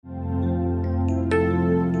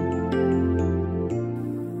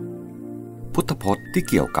พุทธพจน์ที่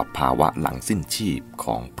เกี่ยวกับภาวะหลังสิ้นชีพข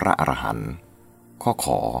องพระอรหันต์ข้อข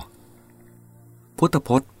อพุทธพ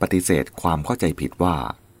จน์ปฏิเสธความเข้าใจผิดว่า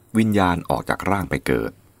วิญญาณออกจากร่างไปเกิ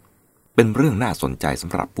ดเป็นเรื่องน่าสนใจส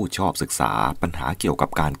ำหรับผู้ชอบศึกษาปัญหาเกี่ยวกับ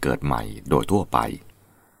การเกิดใหม่โดยทั่วไป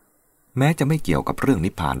แม้จะไม่เกี่ยวกับเรื่องนิ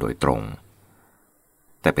พพานโดยตรง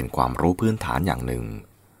แต่เป็นความรู้พื้นฐานอย่างหนึ่ง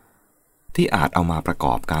ที่อาจเอามาประก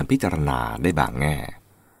อบการพิจารณาได้บางแง่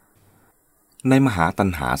ในมหาตัณ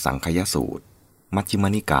หาสังคยสูตรมัชฌิม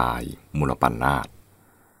นิกายมูลปัณณาส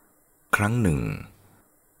ครั้งหนึ่ง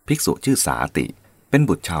ภิกษุชื่อสาติเป็น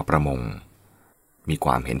บุตรชาวประมงมีค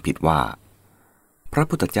วามเห็นผิดว่าพระ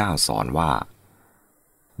พุทธเจ้าสอนว่า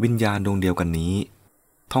วิญญาณดวงเดียวกันนี้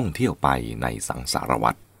ท่องเที่ยวไปในสังสาร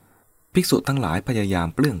วัฏภิกษุทั้งหลายพยายาม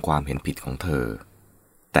เปลื้องความเห็นผิดของเธอ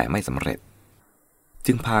แต่ไม่สำเร็จ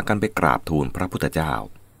จึงพากันไปกราบทูลพระพุทธเจ้า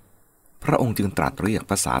พระองค์จึงตรัสเรียก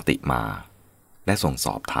พระสาติมาและทรงส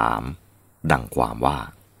อบถามดังความว่า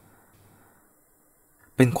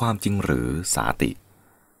เป็นความจริงหรือสาติ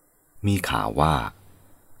มีข่าวว่า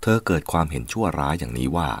เธอเกิดความเห็นชั่วร้ายอย่างนี้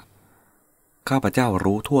ว่าข้าพเจ้า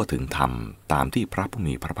รู้ทั่วถึงธรรมตามที่พระผู้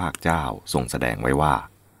มีพระภาคเจ้าทรงแสดงไว้ว่า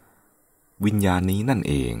วิญญาณนี้นั่น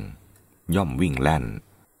เองย่อมวิ่งแล่น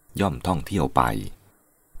ย่อมท่องเที่ยวไป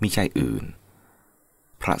มิใช่อื่น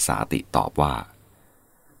พระสาติตอบว่า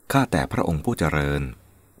ข้าแต่พระองค์ผู้เจริญ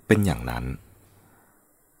เป็นอย่างนั้น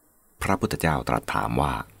พระพุทธเจ้าตรัสถามว่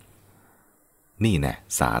านี่แน่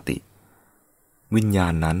สาติวิญญา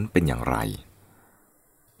ณนั้นเป็นอย่างไร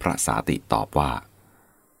พระสาติตอบว่า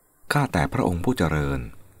ข้าแต่พระองค์ผู้เจริญ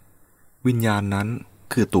วิญญาณนั้น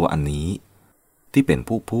คือตัวอันนี้ที่เป็น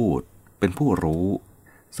ผู้พูดเป็นผู้รู้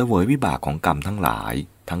เสวยวิบากของกรรมทั้งหลาย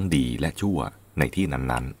ทั้งดีและชั่วในที่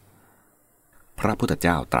นั้นๆพระพุทธเ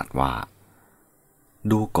จ้าตรัสว่า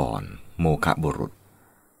ดูก่อนโมฆะบุรุษ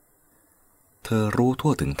เธอรู้ทั่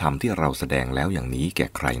วถึงธรรมที่เราแสดงแล้วอย่างนี้แก่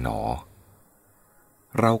ใครหนอ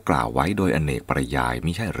เรากล่าวไว้โดยอเนกปริยาย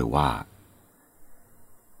มิใช่หรือว่า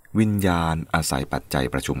วิญญาณอาศัยปัจจัย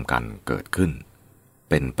ประชุมกันเกิดขึ้น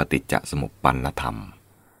เป็นปฏิจจสมุปปนธรรม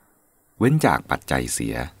เว้นจากปัจจัยเสี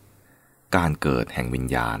ยการเกิดแห่งวิญ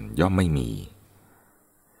ญาณย่อมไม่มี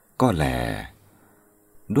ก็แล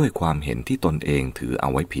ด้วยความเห็นที่ตนเองถือเอา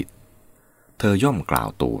ไว้ผิดเธอย่อมกล่าว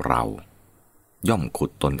ตู่เราย่อมขุด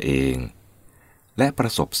ตนเองและปร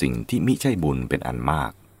ะสบสิ่งที่มิใช่บุญเป็นอันมา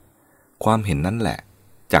กความเห็นนั้นแหละ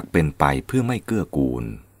จักเป็นไปเพื่อไม่เกื้อกูล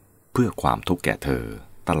เพื่อความทุกข์แก่เธอ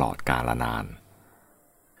ตลอดกาลนาน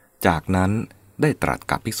จากนั้นได้ตรัส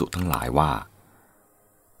กับภิกษุทั้งหลายว่า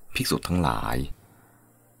ภิกษุทั้งหลาย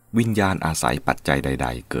วิญญาณอาศัยปัจจัยใด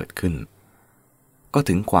ๆเกิดขึ้นก็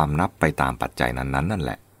ถึงความนับไปตามปัจจัยนั้นนั่นแ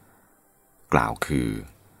หละกล่าวคือ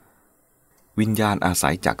วิญญาณอาศั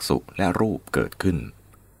ยจักษุและรูปเกิดขึ้น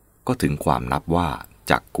ก็ถึงความนับว่า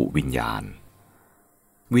จักขุวิญญาณ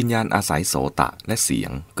วิญญาณอาศัยโสตะและเสีย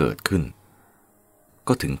งเกิดขึ้น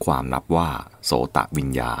ก็ถึงความนับว่าโสตะวิญ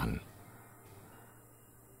ญาณ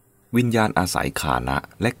วิญญาณอาศัยฆานะ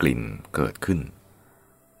และกลิ่นเกิดขึ้น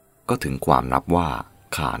ก็ถึงความนับว่า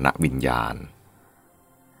ฆานะวิญญาณ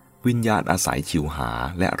วิญญาณอาศัยชิวหา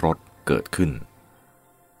และรสเกิดขึ้น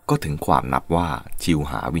ก็ถึงความนับว่าชิว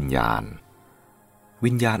หาวิญญาณ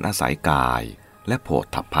วิญญาณอาศัยกายและโผฏ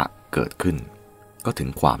ฐัพพะเกิดขึ้นก็ถึง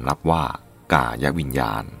ความนับว่ากายวิญญ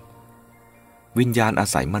าณวิญญาณอา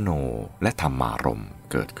ศัยมโนและธรรมารมณ์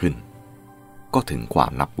เกิดขึ้นก็ถึงควา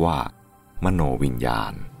มนับว่ามโนวิญญา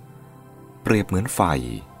ณเปรียบเหมือนไฟ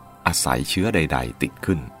อาศัยเชื้อใดๆติด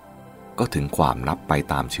ขึ้นก็ถึงความนับไป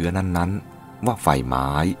ตามเชื้อนั้นๆว่าไฟไม้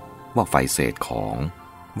ว่าไฟเศษของ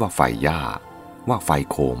ว่าไฟหญ้าว่าไฟ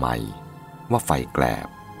โคไมว่าไฟแกลบ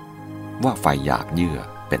ว่าไฟหยากเยื่อ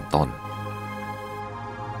เป็นต้น